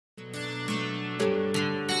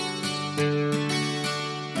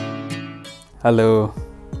Hello,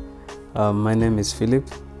 my name is Philip.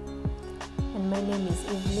 And my name is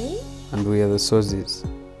Evelyn. And we are the Sozis.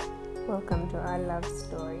 Welcome to our love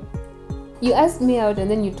story. You asked me out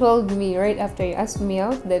and then you told me right after you asked me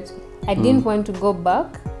out that I didn't want to go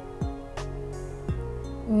back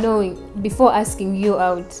knowing before asking you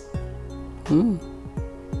out.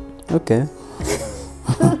 Okay.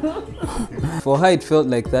 For her it felt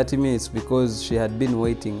like 30 minutes because she had been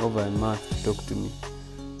waiting over a month to talk to me.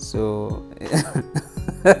 So,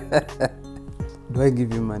 do I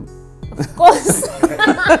give you money? Of course.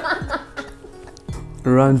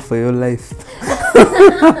 Run for your life.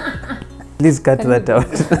 Please cut that out.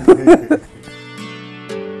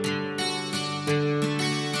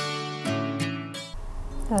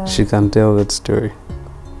 She can tell that story.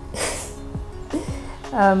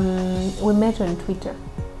 We met on Twitter.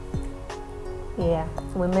 Yeah,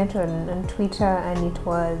 we met on Twitter, and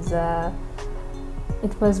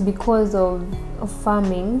it was because of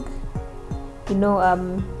farming. You know,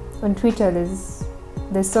 on Twitter there's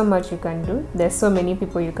so much you can do. There's so many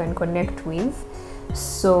people you can connect with.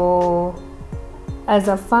 So as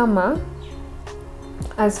farmers,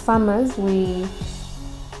 we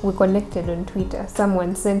connected on Twitter.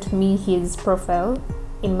 Someone sent me his profile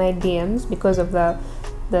in my DMs because of the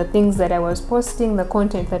things that I was posting, the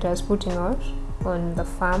content that I was putting out on the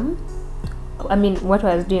farm. I mean, what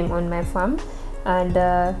I was doing on my farm. And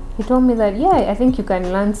he told me that, yeah, I think you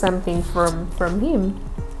can learn something from him.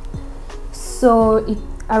 So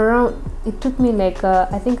it took me like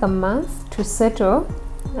I think a month to settle,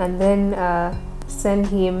 and then send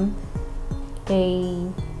him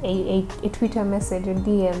a Twitter message, a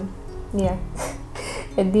DM. Yeah.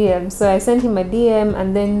 A DM. So I sent him a DM,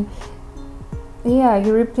 and then yeah, he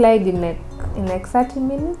replied in like 30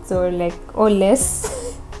 minutes or less.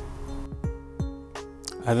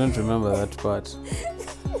 I don't remember that part.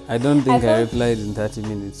 I don't think I replied in 30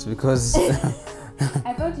 minutes because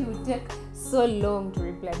I thought he would take so long to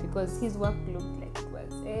reply because his work looked like it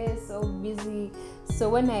was so busy. So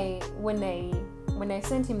when I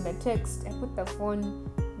sent him the text, I put the phone,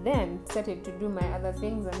 then started to do my other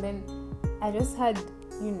things, and then I just had,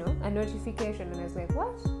 a notification, and I was like,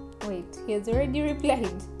 what? Wait, he has already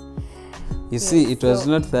replied. You see, it was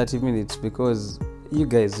not 30 minutes because you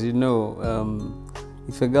guys,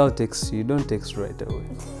 if a girl texts you, don't text right away.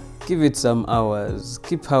 Give it some hours,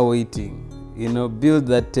 keep her waiting, build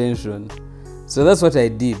that tension. So that's what I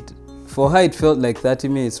did. For her it felt like 30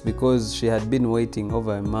 minutes because she had been waiting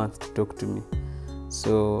over a month to talk to me.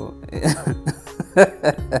 So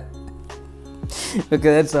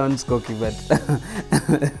okay, that sounds cocky, but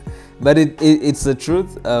but it's the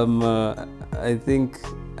truth. I think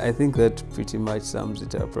that pretty much sums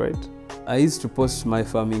it up, right? I used to post my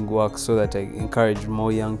farming work so that I encourage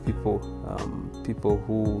more young people, people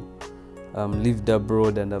who lived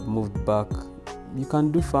abroad and have moved back. You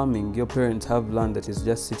can do farming. Your parents have land that is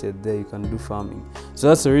just seated there. You can do farming. So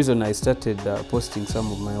that's the reason I started posting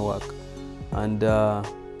some of my work. And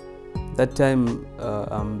that time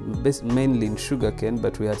I'm based mainly in sugarcane,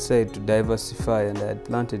 but we had decided to diversify, and I had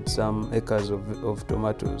planted some acres of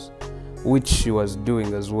tomatoes, which she was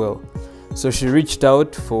doing as well. So she reached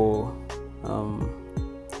out to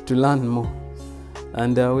learn more,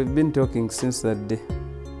 and we've been talking since that day.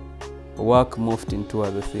 Work moved into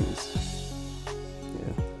other things.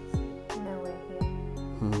 Yeah.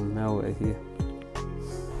 Now we're here.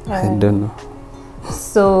 I don't know.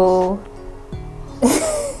 So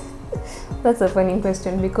that's a funny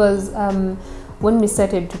question because when we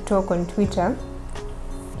started to talk on Twitter,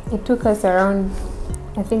 it took us around,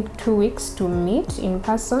 I think, 2 weeks to meet in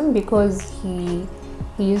person because he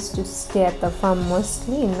used to stay at the farm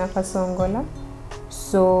mostly in Nakasongola.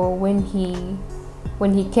 So when he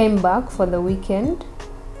came back for the weekend,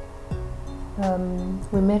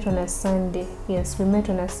 we met on a Sunday. Yes, we met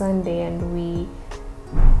on a Sunday, and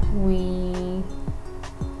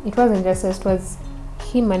it wasn't just us, it was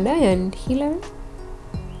him and I and Hillary.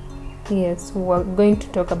 Yes, we were going to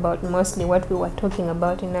talk about mostly what we were talking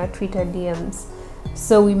about in our Twitter DMs.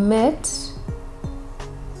 So we met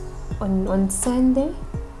on Sunday,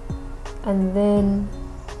 and then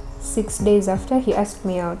 6 days after, he asked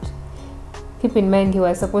me out. Keep in mind, he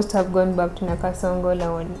was supposed to have gone back to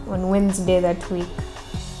Nakasongola on Wednesday that week,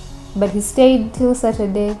 but he stayed till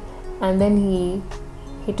Saturday, and then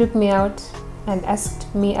he took me out and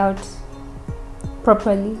asked me out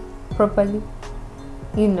properly,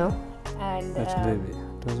 And But baby,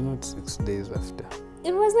 it was not 6 days after.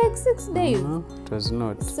 It was like 6 days. No, it was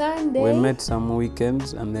not. Sunday. We met some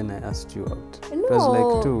weekends, and then I asked you out. No. It was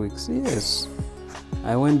like 2 weeks. Yes.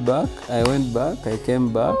 I went back, I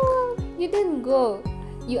came back. Oh, you didn't go.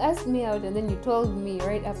 You asked me out, and then you told me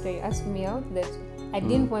right after you asked me out that I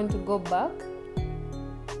didn't want to go back.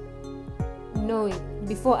 No,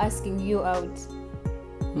 before asking you out.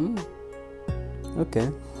 Okay.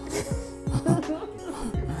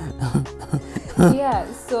 Yeah,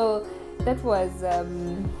 so that was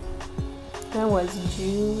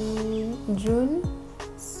June.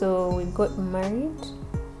 So we got married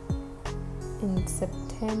in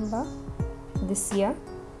September this year.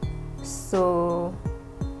 So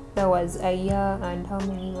that was a year and how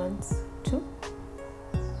many months? 2?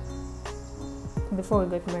 Before we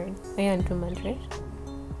got married. A year and 2 months, right?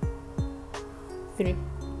 3.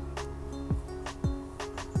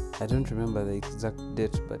 I don't remember the exact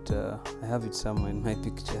date, but I have it somewhere in my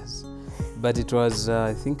pictures. But it was,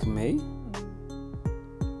 I think, May.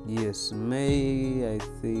 Yes, May, I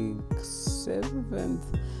think 7th.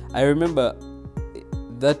 I remember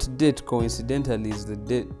that date coincidentally is the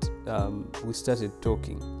date we started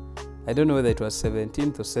talking. I don't know whether it was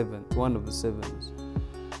 17th or 7th, one of the 7s.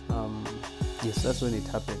 Yes, that's when it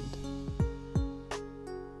happened.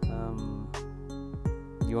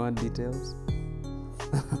 You want details?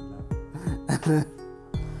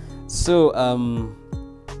 So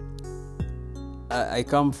I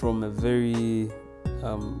come from a very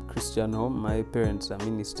Christian home. My parents are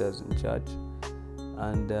ministers in church,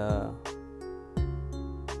 and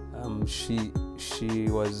she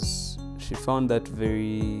found that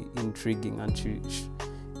very intriguing. And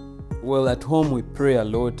well, at home we pray a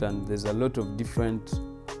lot, and there's a lot of different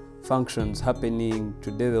functions happening.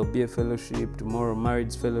 Today there'll be a fellowship, tomorrow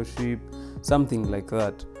marriage fellowship, something like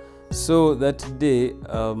that. So that day,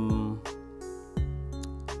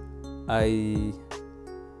 I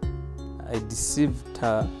deceived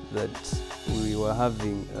her that we were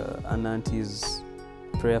having an auntie's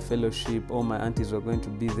prayer fellowship. All my aunties were going to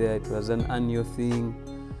be there. It was an annual thing,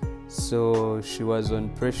 so she was on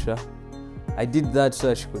pressure. I did that so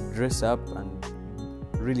that she could dress up and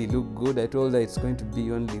really look good. I told her it's going to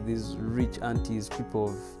be only these rich aunties, people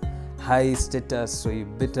of high status, so you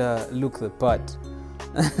better look the part.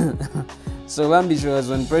 So Bambi, she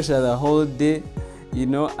was on pressure the whole day. You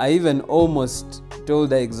know, I even almost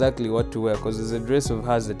told her exactly what to wear because there's a dress of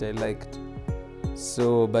hers that I liked.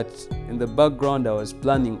 So, but in the background, I was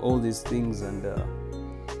planning all these things, and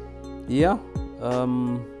yeah,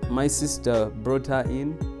 my sister brought her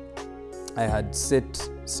in. I had set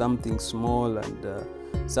something small and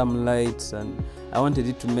some lights, and I wanted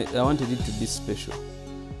it to be special.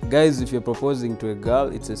 Guys, if you're proposing to a girl,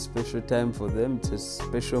 it's a special time for them. It's a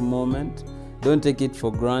special moment. Don't take it for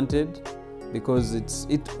granted, because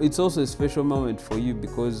it's also a special moment for you,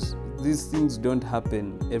 because these things don't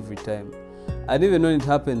happen every time. And even when it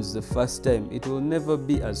happens the first time, it will never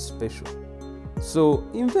be as special. So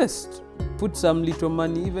invest, put some little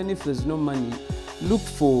money. Even if there's no money, look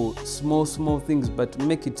for small things, but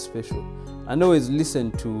make it special. And always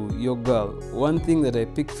listen to your girl. One thing that I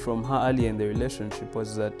picked from her earlier in the relationship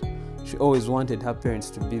was that she always wanted her parents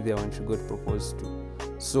to be there when she got proposed to.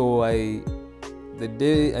 So the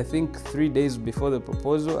day, I think 3 days before the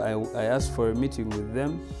proposal, I asked for a meeting with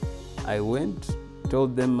them. I went,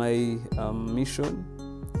 told them my mission,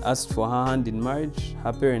 asked for her hand in marriage.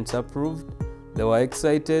 Her parents approved. They were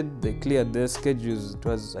excited. They cleared their schedules. It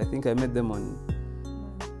was, I think I met them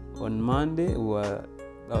on Monday.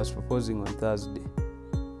 I was proposing on Thursday.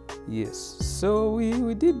 Yes, so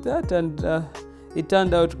we did that, and it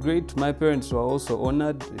turned out great. My parents were also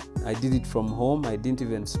honored. I did it from home. I didn't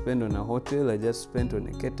even spend on a hotel. I just spent on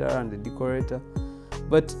a caterer and a decorator.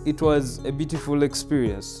 But it was a beautiful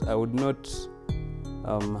experience. I would not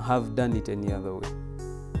have done it any other way.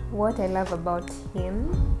 What I love about him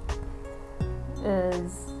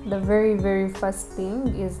is the very, very first thing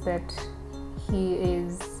is that he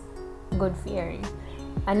is God-fearing.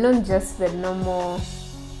 And not just the normal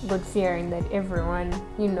God-fearing that everyone,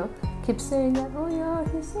 keeps saying that, oh yeah,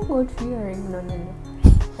 he's so God-fearing. No.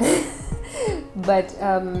 But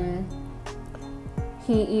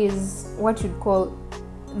he is what you'd call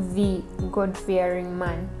the God-fearing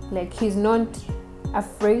man. Like, he's not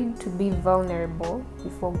afraid to be vulnerable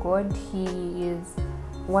before God. He is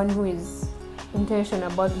one who is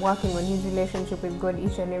intentional about working on his relationship with God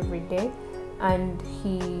each and every day. And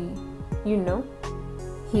he,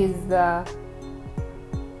 he's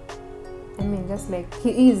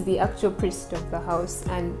he is the actual priest of the house.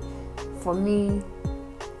 And for me,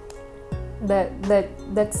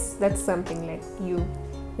 that's something like you.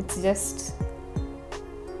 It's just,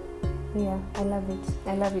 yeah, I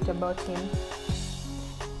love it about him,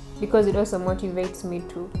 because it also motivates me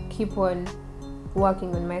to keep on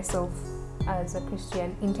working on myself as a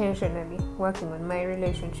Christian, intentionally working on my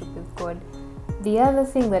relationship with God, The other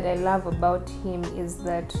thing that I love about him is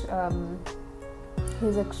that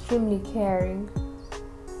he's extremely caring,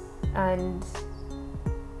 and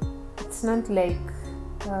it's not like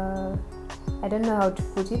I don't know how to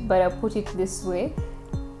put it, but I'll put it this way.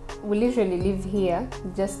 We literally live here,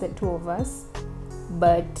 just the two of us,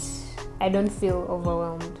 but I don't feel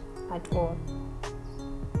overwhelmed at all.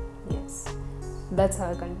 Yes, that's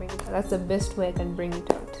how I can bring it out. That's the best way I can bring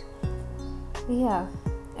it out. Yeah,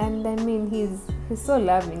 and I mean, he's so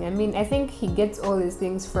loving. I mean, I think he gets all these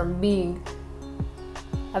things from being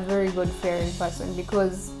a very God-fearing person,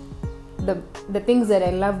 because the things that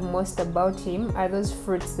I love most about him are those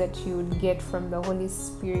fruits that you would get from the Holy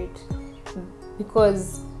Spirit,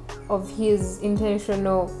 because of his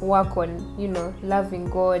intentional work on, you know, loving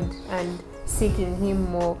God and seeking him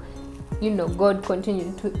more. You know, God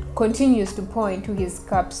continues to pour into his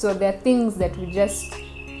cup. So there are things that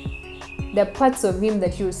there are parts of him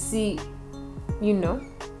that you see, you know,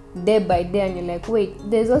 day by day, and you're like, wait,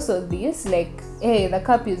 there's also this, like, hey, the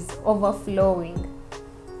cup is overflowing.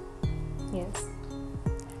 Yes.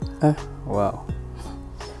 Wow.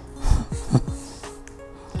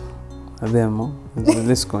 Are there more?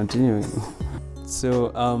 Let's continue.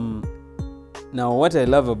 So, now what I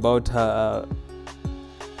love about her,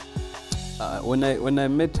 when I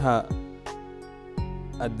met her,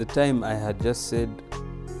 at the time I had just said,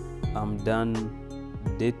 I'm done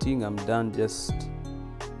dating, I'm done just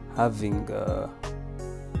having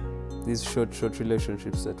these short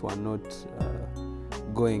relationships that were not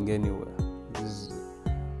going anywhere.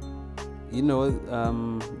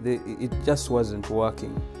 It just wasn't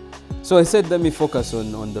working. So I said, let me focus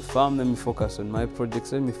on the farm, let me focus on my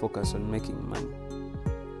projects, let me focus on making money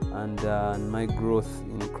and my growth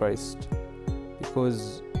in Christ.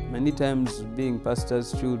 Because many times, being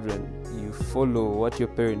pastors' children, you follow what your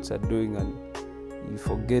parents are doing and you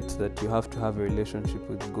forget that you have to have a relationship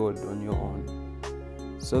with God on your own.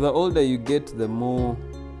 So the older you get, the more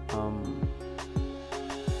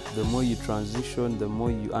you transition, the more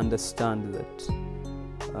you understand that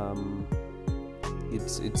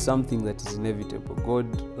it's something that is inevitable. God,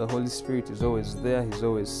 the Holy Spirit, is always there. He's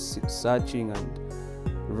always searching and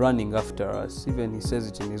running after us. Even He says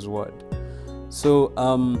it in His Word. So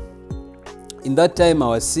in that time, I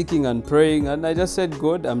was seeking and praying, and I just said,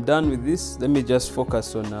 God, I'm done with this. Let me just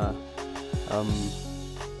focus on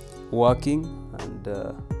working and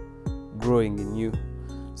growing in You.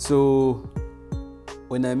 So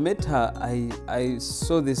when I met her, I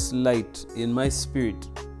saw this light in my spirit,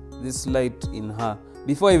 this light in her.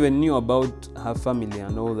 Before I even knew about her family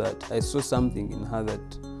and all that, I saw something in her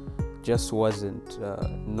that just wasn't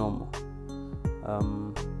normal.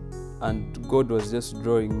 And God was just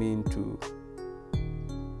drawing me into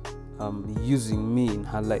using me in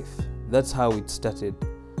her life. That's how it started.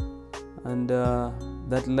 And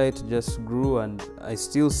that light just grew, and I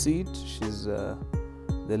still see it. She's the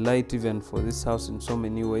light even for this house in so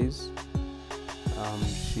many ways.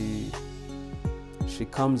 She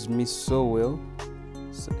calms me so well.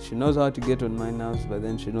 So she knows how to get on my nerves, but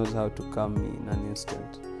then she knows how to calm me in an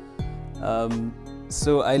instant.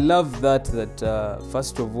 So I love that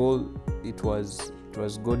first of all, it was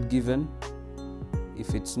God-given.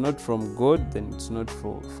 If it's not from God, then it's not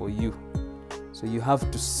for you. So you have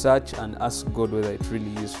to search and ask God whether it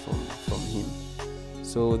really is from Him.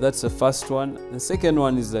 So that's the first one. The second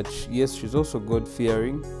one is that yes, she's also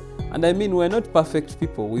God-fearing. And I mean, we're not perfect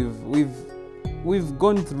people. We've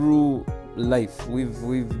gone through life.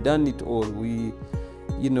 We've done it all.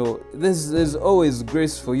 There's always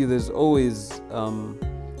grace for you. There's always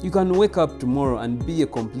you can wake up tomorrow and be a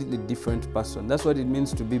completely different person. That's what it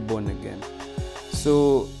means to be born again.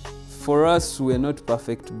 So for us, we're not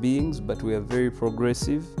perfect beings, but we are very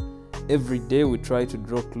progressive. Every day we try to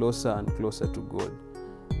draw closer and closer to God.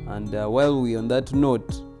 And while we're on that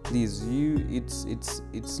note, please,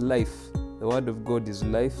 it's life. The Word of God is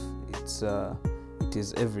life. It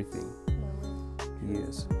is everything.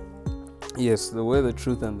 Yes, the way, the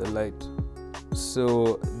truth, and the light.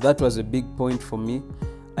 So that was a big point for me.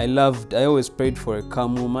 I always prayed for a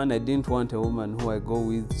calm woman. I didn't want a woman who I go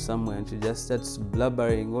with somewhere and she just starts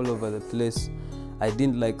blubbering all over the place. I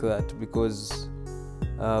didn't like that, because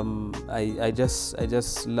I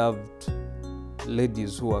just loved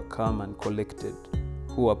ladies who are calm and collected,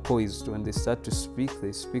 who are poised. When they start to speak,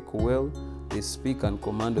 they speak well. They speak and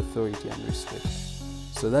command authority and respect.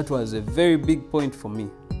 So that was a very big point for me,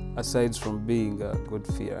 aside from being a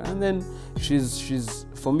God-fearer. And then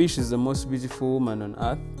for me, she's the most beautiful woman on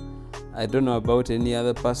earth. I don't know about any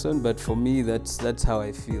other person, but for me, that's how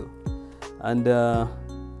I feel. And the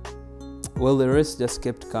rest just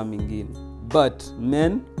kept coming in. But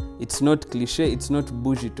men, It's not cliche, it's not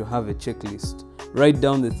bougie to have a checklist. Write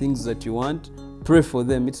down the things that you want, pray for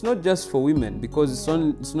them. It's not just for women, because it's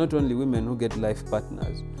not only women who get life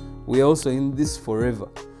partners. We're also in this forever.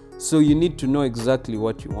 So you need to know exactly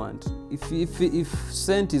what you want. If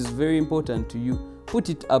scent is very important to you, put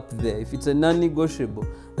it up there. If it's a non-negotiable,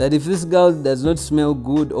 that if this girl does not smell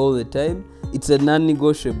good all the time, it's a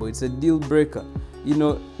non-negotiable, it's a deal breaker. You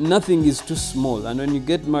know, nothing is too small, and when you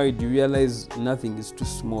get married you realize nothing is too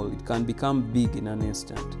small. It can become big in an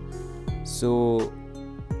instant. So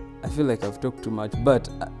I feel like I've talked too much, but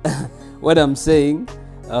what I'm saying,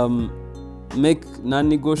 make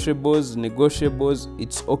non-negotiables negotiables.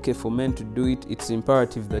 It's okay for men to do it. It's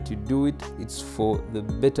imperative that you do it. It's for the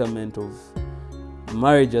betterment of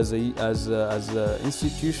marriage as a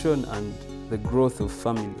institution and the growth of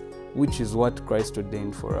family, which is what Christ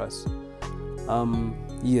ordained for us.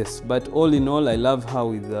 Yes, but all in all, I love her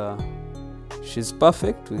with she's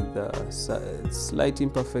perfect with slight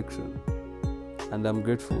imperfection, and I'm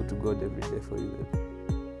grateful to God every day for you.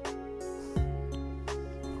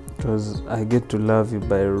 Because I get to love you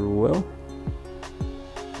by Ruel.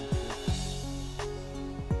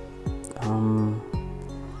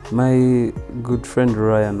 My good friend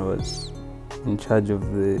Ryan was in charge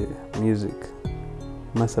of the music.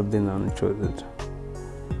 Must have been on chose it.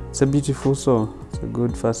 It's a beautiful song. It's a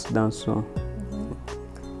good fast dance song.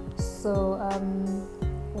 So,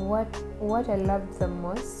 what I loved the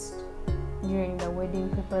most during the wedding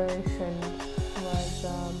preparation was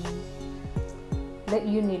that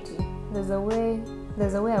unity. There's a way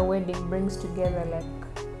a wedding brings together like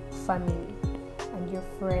family and your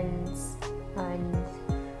friends, and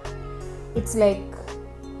it's like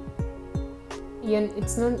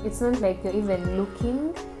it's not like you're even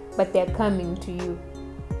looking, but they're coming to you.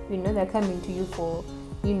 You know, they're coming to you for,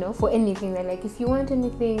 you know, for anything. They're like, if you want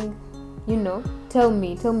anything, you know, tell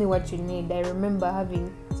me what you need. I remember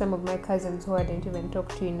having some of my cousins who I didn't even talk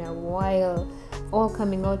to in a while, all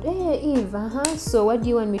coming out, hey Eve, so what do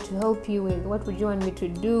you want me to help you with? What would you want me to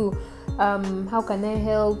do? How can I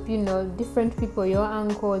help? You know, different people, your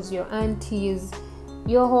uncles, your aunties,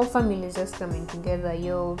 your whole family is just coming together,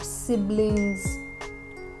 your siblings.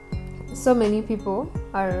 So many people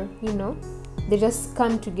are, you know, they just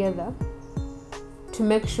come together to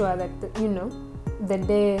make sure that, you know, the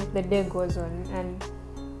day goes on. And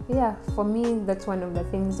yeah, for me, that's one of the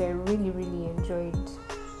things I really, really enjoyed.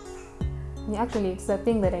 Actually, it's the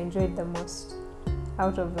thing that I enjoyed the most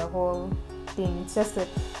out of the whole thing. It's just that,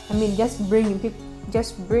 I mean, just bringing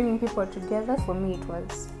people together. For me, it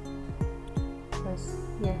was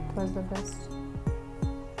the best.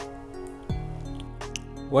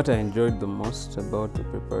 What I enjoyed the most about the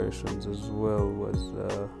preparations as well was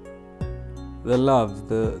the love,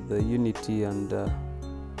 the unity, and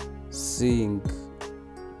seeing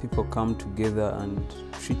people come together and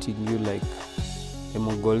treating you like a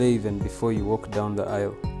Mogole even before you walk down the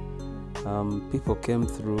aisle. People came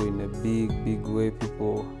through in a big way.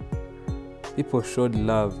 People showed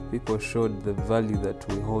love. People showed the value that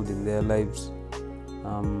we hold in their lives.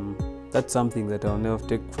 That's something that I'll never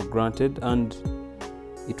take for granted, and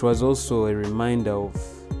it was also a reminder of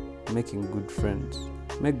making good friends.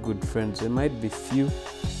 Make good friends. There might be few,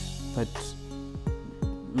 but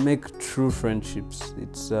make true friendships.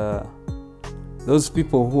 It's those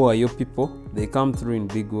people who are your people, they come through in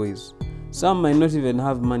big ways. Some might not even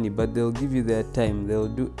have money, but they'll give you their time. They'll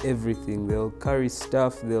do everything. They'll carry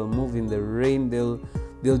stuff. They'll move in the rain. They'll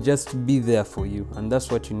just be there for you, and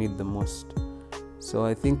that's what you need the most. So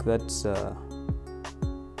I think that's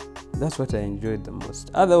what I enjoyed the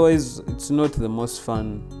most. Otherwise, it's not the most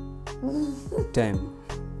fun time,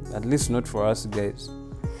 at least not for us guys.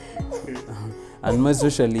 And most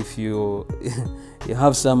especially if you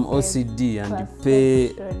have some OCD and you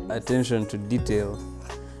pay attention to detail.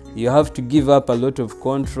 You have to give up a lot of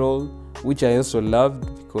control, which I also loved,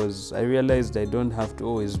 because I realized I don't have to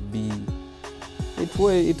always be.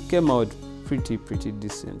 It came out pretty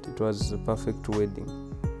decent. It was a perfect wedding.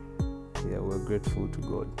 Yeah, we're grateful to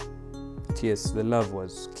God. But yes, the love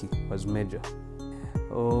was key, was major.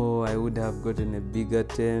 Oh, I would have gotten a bigger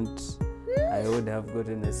tent. I would have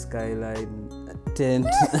gotten a skyline tent.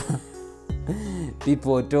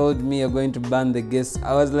 People told me you're going to burn the guests.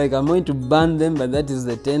 I was like, I'm going to burn them, but that is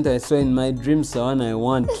the tent I saw in my dreams, the one I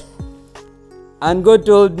want. And God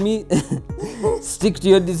told me, stick to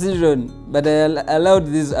your decision. But I allowed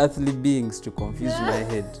these earthly beings to confuse my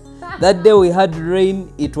head. That day we had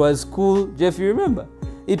rain. It was cool. Jeff, you remember?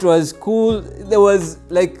 It was cool. There was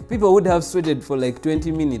like, people would have sweated for like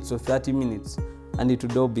 20 minutes or 30 minutes and it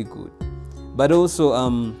would all be good. But also,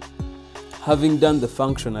 having done the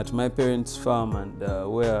function at my parents' farm and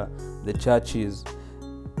where the church is,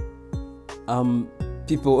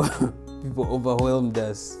 people people overwhelmed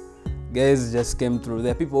us. Guys just came through.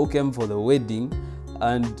 There are people who came for the wedding,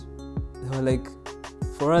 and they were like,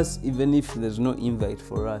 for us, even if there's no invite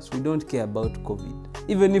for us, we don't care about COVID.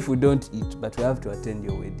 Even if we don't eat, but we have to attend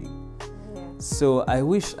your wedding. Yeah. So I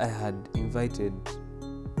wish I had invited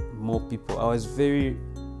more people. I was very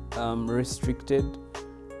restricted.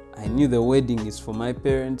 I knew the wedding is for my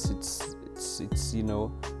parents. It's you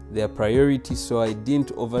know, their priority. So I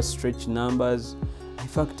didn't overstretch numbers. In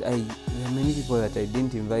fact, there are many people that I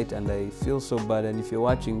didn't invite, and I feel so bad. And if you're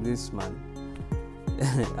watching this, man,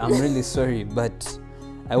 I'm really sorry, but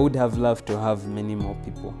I would have loved to have many more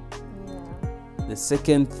people. Yeah. The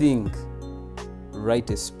second thing, write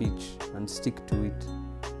a speech and stick to it.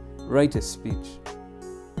 Write a speech.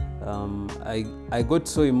 I got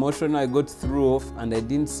so emotional, I got thrown off, and I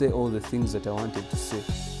didn't say all the things that I wanted to say.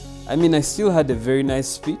 I mean, I still had a very nice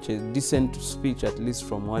speech, a decent speech, at least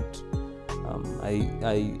from what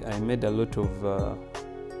I made a lot of,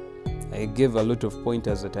 I gave a lot of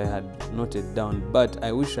pointers that I had noted down, but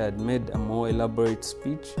I wish I had made a more elaborate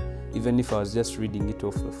speech, even if I was just reading it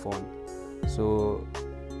off the phone. So,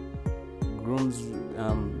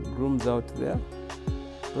 grooms out there,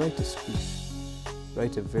 write a speech.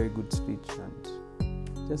 Write a very good speech and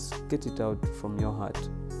just get it out from your heart.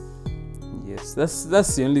 Yes, that's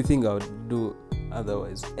the only thing I would do.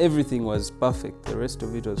 Otherwise, everything was perfect. The rest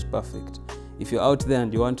of it was perfect. If you're out there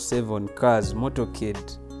and you want to save on cars,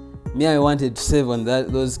 motorcade, me, I wanted to save on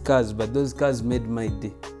those cars, but those cars made my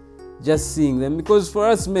day. Just seeing them, because for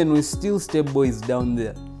us men, we still stay boys down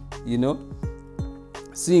there, you know.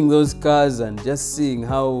 Seeing those cars and just seeing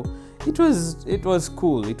how it was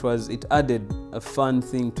cool. It added a fun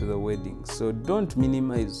thing to the wedding. So don't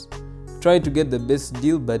minimize. Try to get the best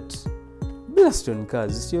deal, but blast on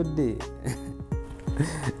cars. It's your day.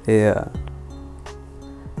 Yeah.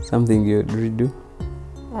 Something you'd redo?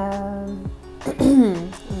 Let me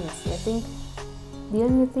see. I think the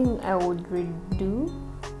only thing I would redo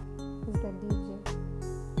is the DJ.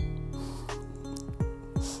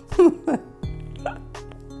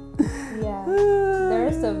 Yeah. The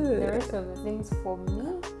rest of the things for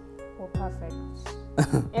me were perfect.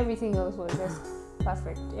 Everything else was just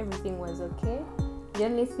perfect. Everything was okay. The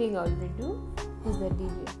only thing I would redo is the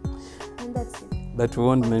DJ. And that's it. But we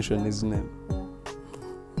won't mention his name.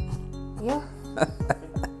 Yeah.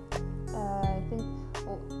 I think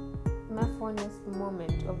my fondest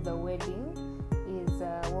moment of the wedding is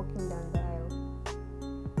walking down the aisle.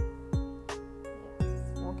 Yes,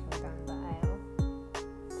 walking down the aisle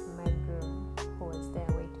to my groom, who was there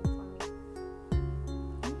waiting for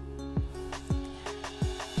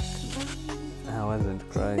me. I wasn't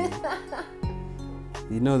crying.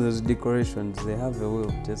 You know those decorations, they have a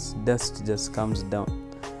will, just dust just comes down.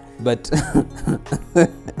 But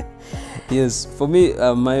yes, for me,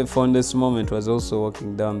 my fondest moment was also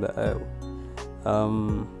walking down the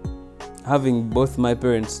aisle. Having both my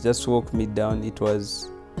parents just walk me down, it was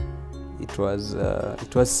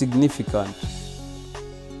significant.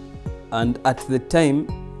 And at the time,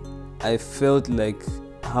 I felt like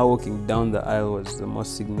how walking down the aisle was the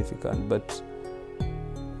most significant. But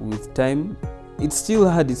with time, it still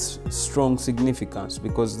had its strong significance,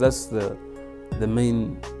 because that's the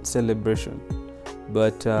main celebration.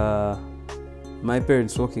 But my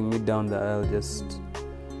parents walking me down the aisle, it's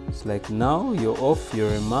like, now you're off,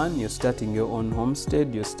 you're a man, you're starting your own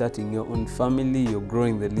homestead, you're starting your own family, you're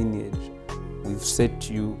growing the lineage. We've set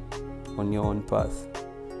you on your own path.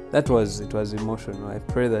 It was emotional. I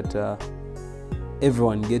pray that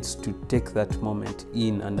everyone gets to take that moment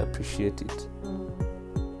in and appreciate it.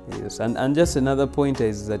 Yes, and just another point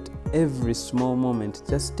is that every small moment,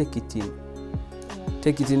 just take it in.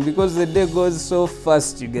 Take it in, because the day goes so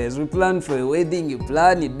fast, you guys. We plan for a wedding, you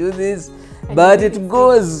do this, but it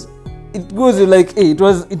goes, you're like, hey, it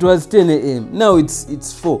was 10 a.m. Now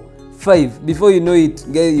it's 4, 5. Before you know it,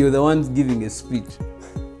 guys, you're the ones giving a speech.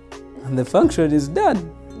 And the function is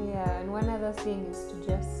done. Yeah, and one other thing is to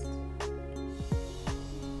just,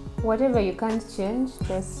 whatever you can't change,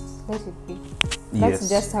 just let it be. That's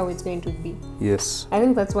just how it's going to be. Yes. I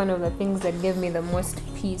think that's one of the things that gave me the most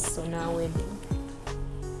peace on our wedding.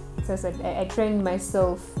 So I trained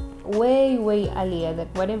myself way earlier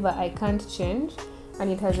that whatever I can't change,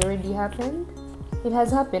 and it has already happened, it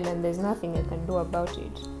has happened, and there's nothing I can do about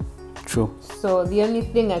it. True. So the only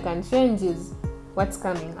thing I can change is what's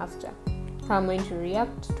coming after. How I'm going to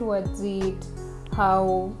react towards it,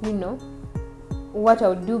 how, what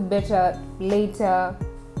I'll do better later,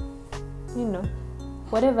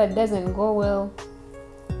 whatever doesn't go well,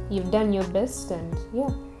 you've done your best, and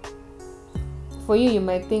yeah. For you, you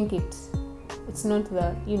might think it's not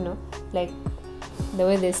the, like the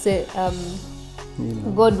way they say,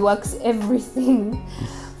 God works everything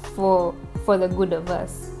for the good of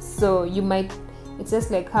us. So you might, it's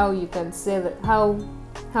just like how you can say that, how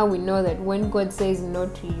we know that when God says no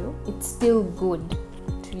to you, it's still good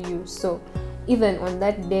to you. So even on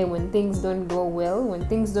that day when things don't go well, when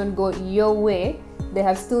things don't go your way, they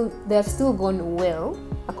have still gone well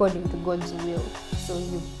according to God's will. So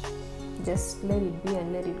you just let it be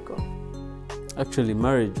and let it go. Actually,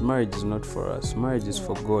 marriage is not for us. Marriage is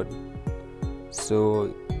for God.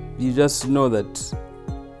 So you just know that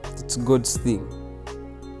it's God's thing.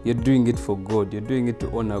 You're doing it for God. You're doing it to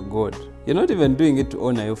honor God. You're not even doing it to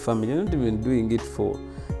honor your family. You're not even doing it for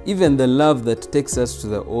even the love that takes us to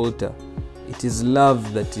the altar. It is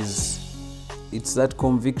love that is, it's that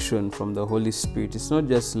conviction from the Holy Spirit. It's not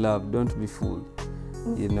just love. Don't be fooled.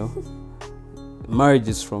 Marriage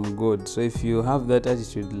is from God. So if you have that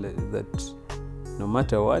attitude that no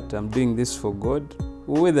matter what, I'm doing this for God,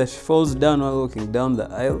 whether she falls down while walking down the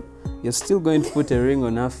aisle, you're still going to put a ring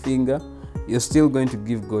on her finger. You're still going to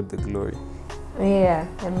give God the glory. Yeah,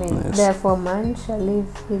 I mean, yes. Therefore man shall leave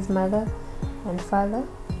his mother and father.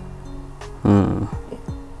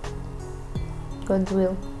 God's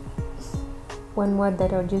will. One word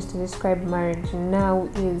that I would use to describe marriage now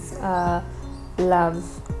is love.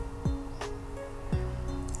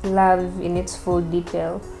 Love in its full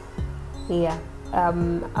detail. Yeah.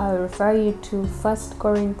 I'll refer you to 1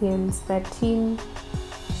 Corinthians 13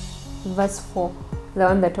 verse 4, the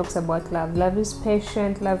one that talks about love. Love is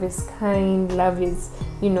patient, love is kind, love is,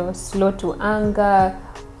 slow to anger,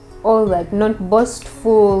 all that, not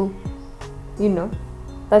boastful.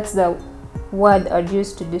 That's the word I'd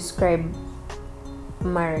use to describe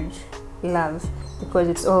marriage, love, because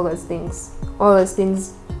it's all those things. All those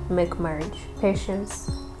things make marriage.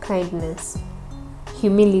 Patience, kindness,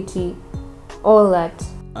 humility, all that.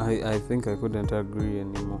 I think I couldn't agree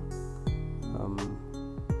anymore.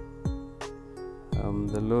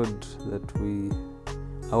 The Lord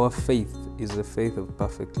our faith is a faith of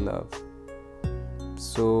perfect love.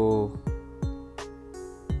 So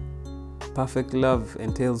perfect love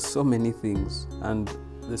entails so many things, and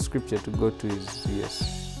the scripture to go to is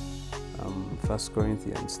 1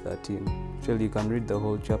 Corinthians 13. Actually, you can read the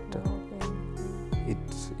whole chapter.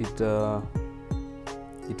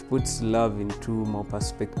 It puts love into more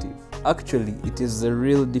perspective. Actually, it is the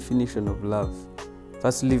real definition of love.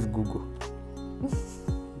 First, leave Google.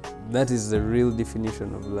 That is the real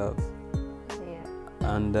definition of love.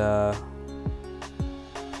 Yeah. And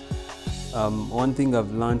one thing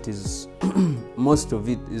I've learned is most of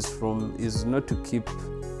it is not to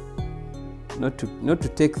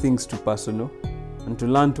take things too personal, and to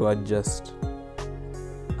learn to adjust.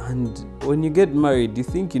 And when you get married, you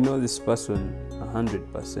think you know this person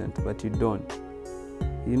 100%, but you don't.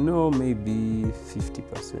 You know maybe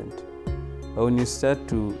 50%. But when you start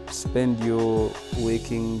to spend your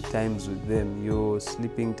waking times with them, your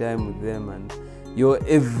sleeping time with them, and your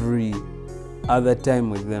every other time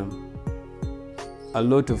with them, a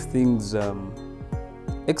lot of things,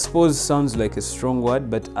 exposed sounds like a strong word,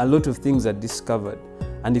 but a lot of things are discovered.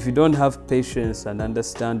 And if you don't have patience and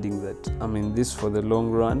understanding that I'm in this for the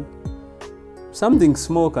long run, something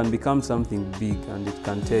small can become something big, and it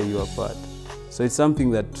can tear you apart. So it's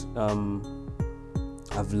something that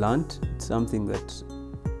I've learned. It's something that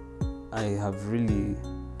I have really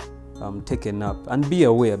taken up. And be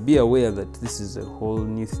aware that this is a whole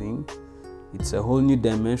new thing. It's a whole new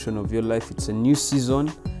dimension of your life. It's a new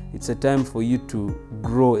season. It's a time for you to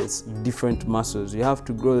grow different muscles. You have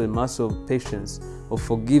to grow the muscle of patience, of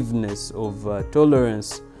forgiveness, of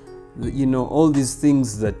tolerance. All these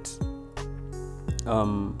things that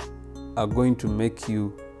are going to make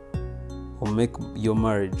you, or make your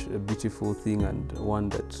marriage, a beautiful thing, and one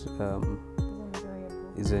that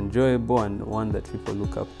is enjoyable, and one that people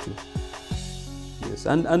look up to. Yes,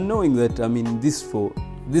 and knowing that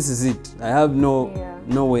this is it. I have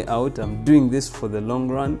no way out. I'm doing this for the long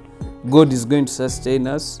run. God is going to sustain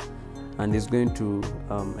us, and is going to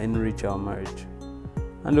enrich our marriage.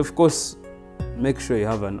 And of course, make sure you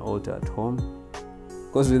have an altar at home,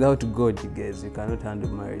 because without God, you guys, you cannot handle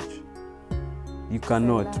marriage. You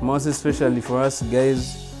cannot. Most especially for us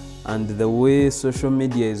guys, and the way social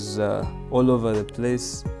media is all over the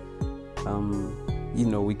place.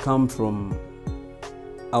 We come from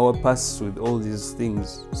our past with all these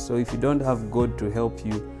things. So if you don't have God to help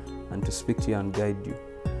you and to speak to you and guide you,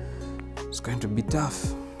 it's going to be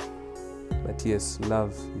tough. But yes,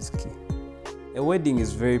 love is key. A wedding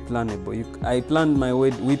is very plannable.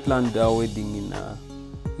 We planned our wedding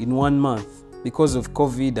in 1 month. Because of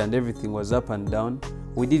COVID and everything was up and down,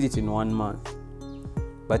 we did it in 1 month.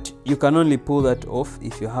 But you can only pull that off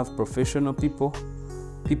if you have professional people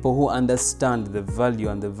who understand the value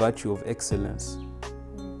and the virtue of excellence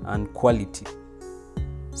and quality.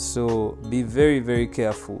 So be very, very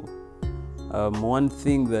careful. One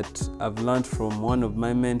thing that I've learned from one of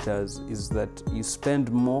my mentors is that you spend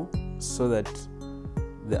more so that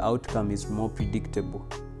the outcome is more predictable.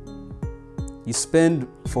 You spend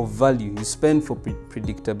for value, you spend for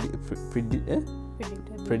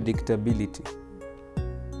predictability.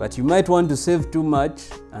 But you might want to save too much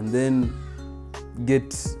and then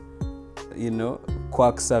get,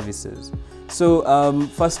 quack services. So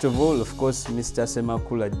first of all, of course, Mr.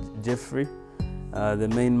 Semakula Jeffrey, the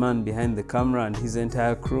main man behind the camera, and his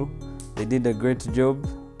entire crew, they did a great job.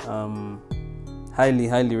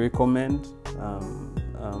 Highly recommend.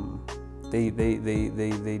 They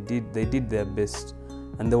did their best,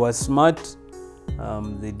 and they were smart.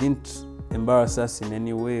 They didn't embarrass us in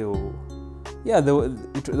any way, or they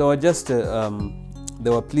were just they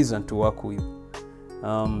were pleasant to work with.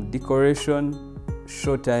 Decoration,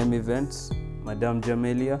 showtime events. Madame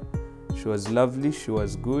Jamelia, she was lovely, she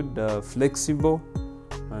was good, flexible,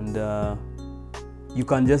 and you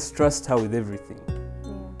can just trust her with everything.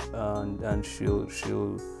 And she'll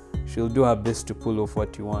do her best to pull off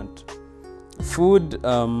what you want. Food,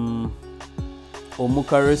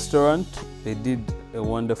 Omuka restaurant, they did a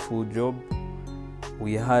wonderful job.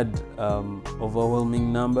 We had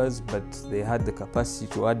overwhelming numbers, but they had the capacity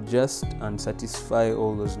to adjust and satisfy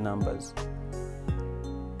all those numbers.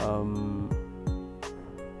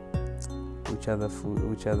 Which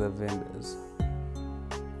other vendors?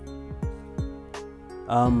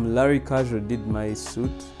 Larry Casual did my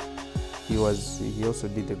suit. He also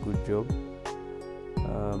did a good job.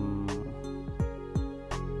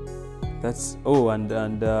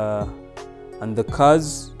 And the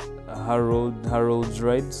cars, Harold's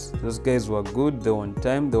Rides, those guys were good. They were on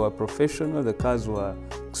time, they were professional, the cars were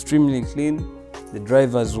extremely clean, the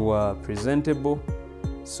drivers were presentable.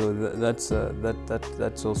 So that's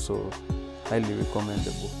also highly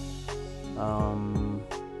recommendable.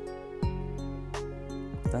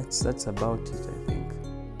 That's about it, I think.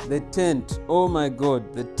 The tent, oh my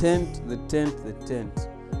God, the tent.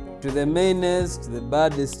 To the mainest, the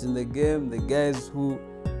baddest in the game, the guys who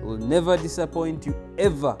will never disappoint you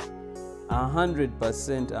ever.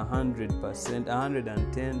 100%, 110,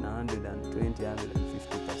 120,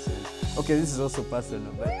 150%. Okay, this is also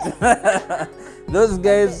personal, but those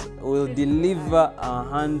guys will deliver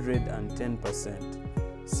 110%.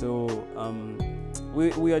 So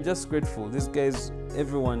we are just grateful. These guys,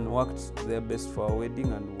 everyone worked their best for our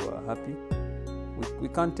wedding, and we are happy. We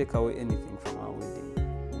can't take away anything from our wedding.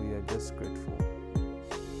 We are just grateful.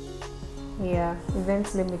 Yeah,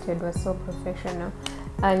 Events Limited was so professional.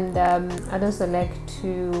 And I'd also like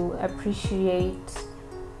to appreciate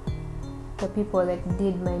the people that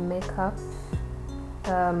did my makeup.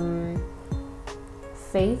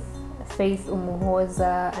 Faith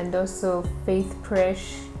Umuhoza and also Faith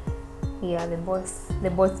Presh. Yeah, they both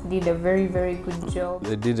did a very, very good job.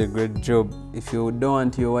 They did a great job. If you don't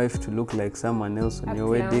want your wife to look like someone else on your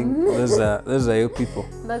wedding, those are your people.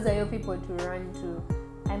 Those are your people to run to.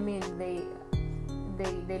 I mean, they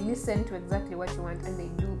listen to exactly what you want, and they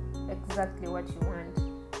do exactly what you want.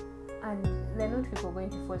 And they're not people going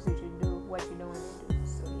to force you to do what you don't want to do.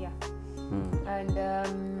 So yeah. And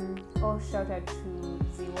shout out to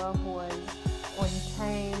Ziwa, who was on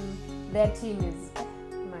time. Their team is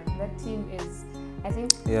I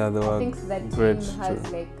think that team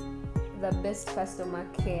has like the best customer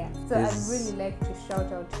care. So I'd really like to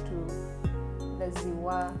shout out to the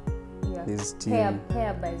Ziwa, his team.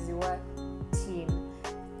 Hair by Ziwa team.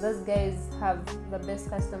 Those guys have the best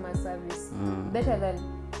customer service, better than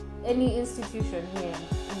any institution here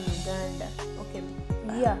in Uganda. Okay,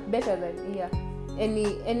 better than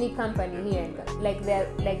any company here. Like they're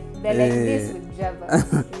like this with Java.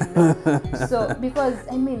 So because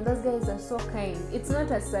I mean those guys are so kind. It's not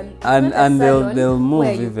a salon. And they'll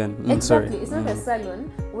move even. Exactly. It's not a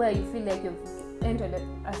salon where you feel like you've entered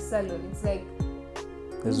a salon. It's like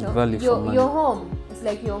value for money. You're home. It's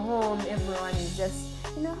like you're home. Everyone is just,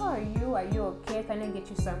 how are you? Are you okay? Can I get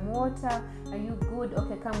you some water? Are you good?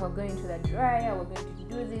 Okay, come, we're going to the dryer. We're going to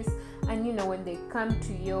do this. And when they come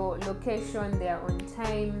to your location, they are on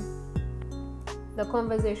time. The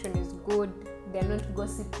conversation is good. They're not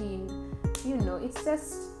gossiping. It's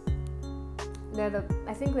just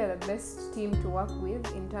I think they're the best team to work with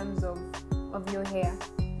in terms of your hair.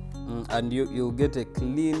 And you'll get a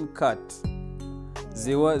clean cut.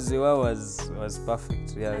 Ziwa was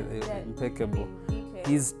perfect. Yeah, impeccable.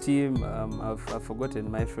 his team, I've forgotten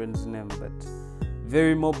my friend's name, but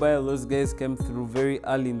very mobile. Those guys came through very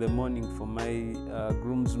early in the morning for my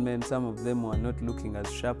groomsmen. Some of them were not looking as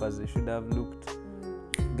sharp as they should have looked.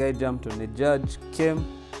 Guy jumped on a judge, came,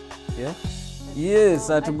 yeah. Yes,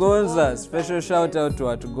 Atugonza. Special shout out to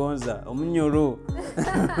Atugonza. Omunyoro.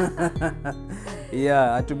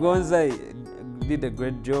 Yeah, Atugonza did a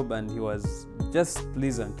great job and he was just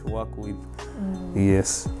pleasant to work with.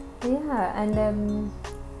 Yes. Yeah, and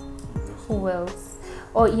who else?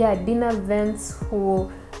 Oh yeah, Dinner Vents, who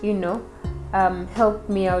helped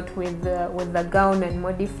me out with the gown and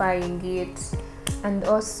modifying it, and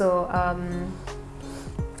also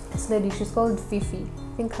this lady, she's called Fifi.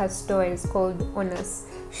 I think her store is called Honest.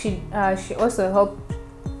 She also helped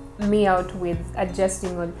me out with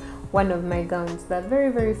adjusting on one of my gowns. The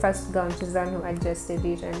very first gown, she's the one who adjusted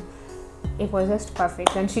it, and it was just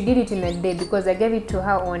perfect. And she did it in a day because I gave it to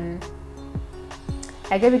her on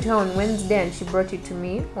Wednesday and she brought it to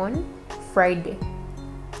me on Friday.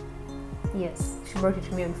 Yes, she brought it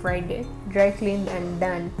to me on Friday, dry cleaned and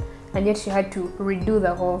done, and yet she had to redo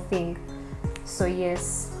the whole thing. So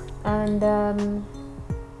yes. And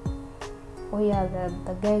oh yeah,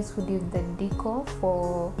 the guys who did the decor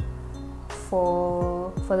for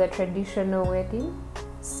the traditional wedding,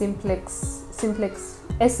 Simplex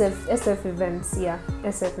SF events, yeah,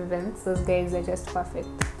 SF events. Those guys are just perfect.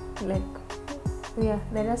 Like, yeah,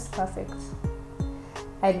 they're just perfect.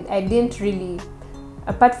 I didn't really,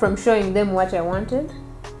 apart from showing them what I wanted,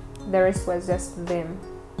 the rest was just them,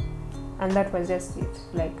 and that was just it.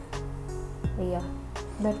 Like, yeah,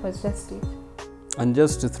 that was just it. And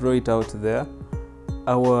just to throw it out there,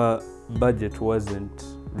 our budget wasn't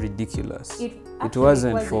ridiculous. It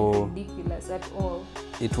wasn't ridiculous at all.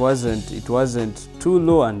 It wasn't too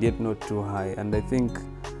low and yet not too high. And I think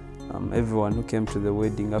everyone who came to the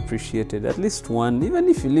wedding appreciated at least one. Even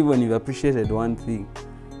if you leave when you've appreciated one thing,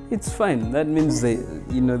 it's fine. That means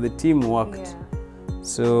the team worked. Yeah.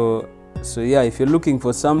 So yeah, if you're looking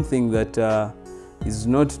for something that is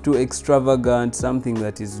not too extravagant, something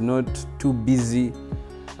that is not too busy,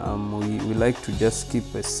 we like to just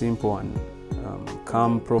keep a simple and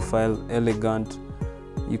calm profile, elegant.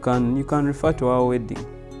 You can refer to our wedding.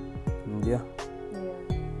 And yeah.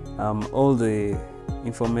 All the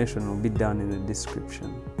information will be down in the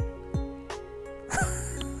description.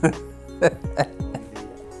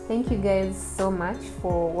 Thank you guys so much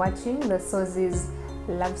for watching the Sozi's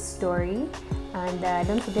love story, and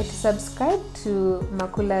don't forget to subscribe to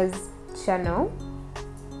Makula's channel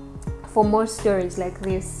for more stories like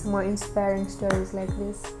this, more inspiring stories like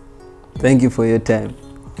this. Thank you for your time.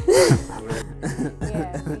 Yeah,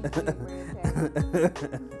 thank you for your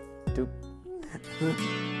time. Two.